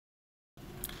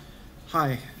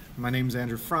Hi, my name is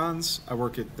Andrew Franz. I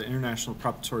work at the International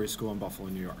Preparatory School in Buffalo,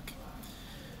 New York.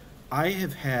 I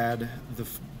have had the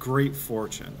great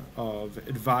fortune of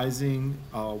advising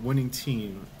a winning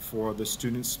team for the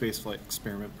Student Spaceflight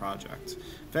Experiment project.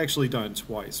 I've actually done it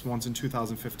twice, once in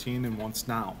 2015 and once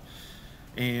now.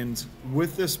 And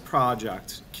with this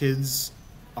project, kids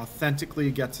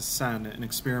authentically get to send an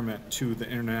experiment to the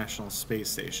International Space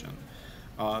Station.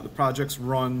 The project's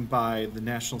run by the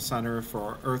National Center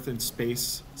for Earth and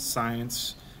Space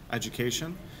Science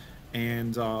Education,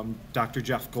 and Dr.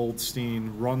 Jeff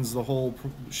Goldstein runs the whole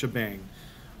shebang.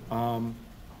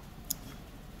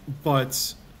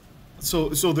 But so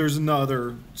there's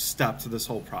another step to this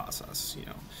whole process.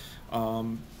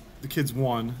 The kids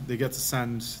won, they get to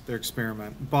send their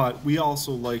experiment, but we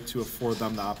also like to afford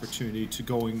them the opportunity to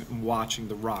going and watching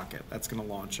the rocket that's going to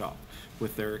launch up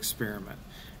with their experiment.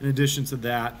 In addition to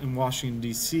that, in Washington,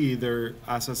 D.C., their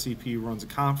SSEP runs a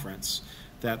conference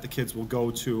that the kids will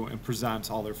go to and present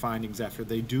all their findings after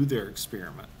they do their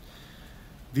experiment.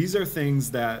 These are things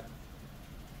that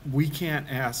we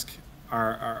can't ask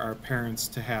our parents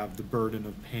to have the burden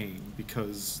of paying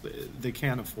because they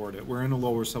can't afford it. We're in a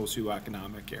lower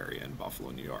socioeconomic area in Buffalo,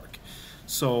 New York.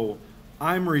 So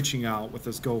I'm reaching out with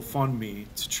this GoFundMe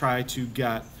to try to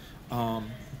get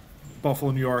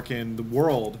Buffalo, New York, and the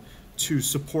world to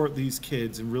support these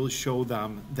kids and really show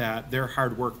them that their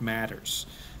hard work matters,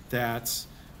 that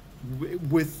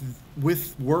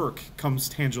with work comes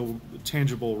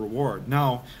tangible reward.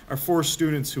 Now, our 4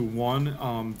 students who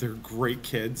won, they're great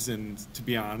kids, and to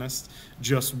be honest,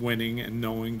 just winning and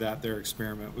knowing that their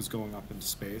experiment was going up into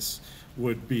space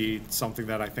would be something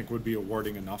that I think would be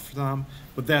awarding enough for them,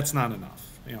 but that's not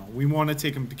enough. We want to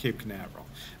take them to Cape Canaveral.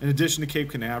 In addition to Cape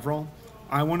Canaveral,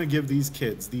 I want to give these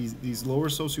kids, these lower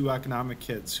socioeconomic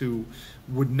kids who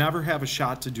would never have a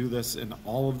shot to do this in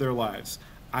all of their lives,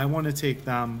 I want to take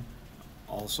them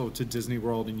also to Disney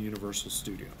World and Universal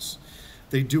Studios.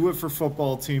 They do it for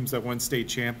football teams that win state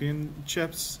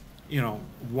championships.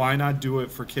 Why not do it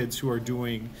for kids who are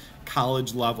doing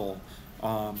college level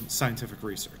scientific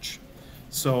research?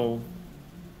 So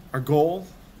our goal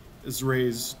is to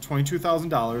raise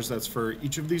 $22,000. That's for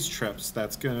each of these trips.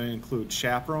 That's going to include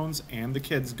chaperones and the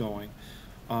kids going,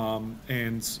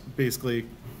 and basically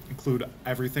include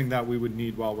everything that we would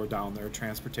need while we're down there: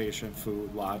 transportation,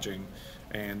 food, lodging,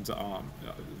 and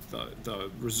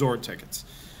the resort tickets.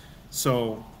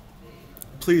 So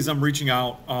please, I'm reaching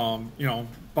out.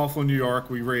 Buffalo, New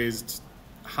York, we raised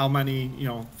how many,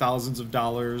 thousands of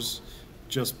dollars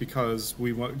just because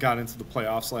we got into the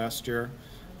playoffs last year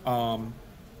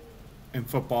in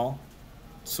football.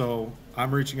 So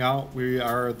I'm reaching out. We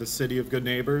are the city of good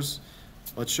neighbors.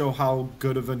 Let's show how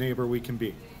good of a neighbor we can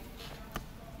be.